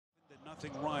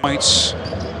Points,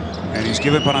 and he's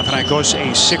given Panathinaikos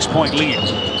a 6-point lead.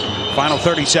 Final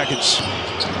 30 seconds.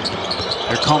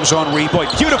 Here comes Henry. Boy,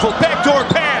 beautiful backdoor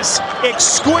pass,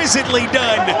 exquisitely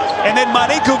done, and then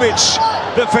Marinkovic,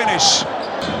 the finish.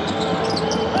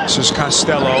 This is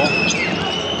Costello.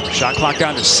 Shot clock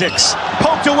down to 6.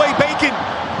 Poked away Bacon.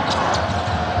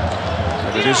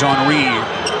 And it is Henry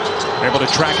able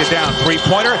to track it down.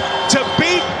 Three-pointer to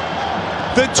beat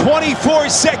the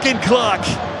 24-second clock.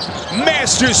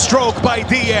 Master stroke by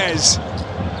Diaz.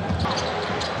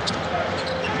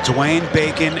 Dwayne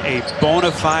Bacon, a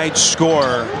bona fide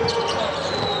scorer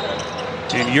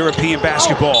in European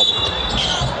basketball.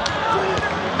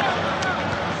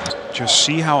 Just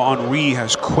see how Henry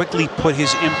has quickly put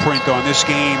his imprint on this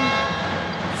game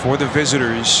for the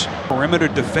visitors. Perimeter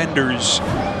defenders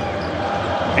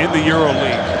in the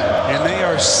EuroLeague. And they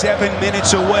are 7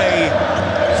 minutes away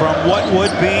from what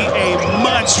would be a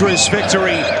monstrous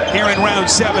victory here in round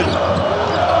 7.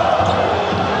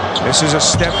 This is a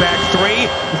step back three.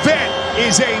 That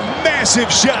is a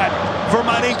massive shot for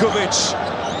Marinkovic.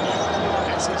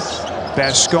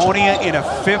 Baskonia in a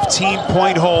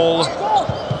 15-point hole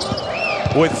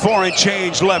with 4 and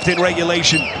change left in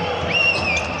regulation.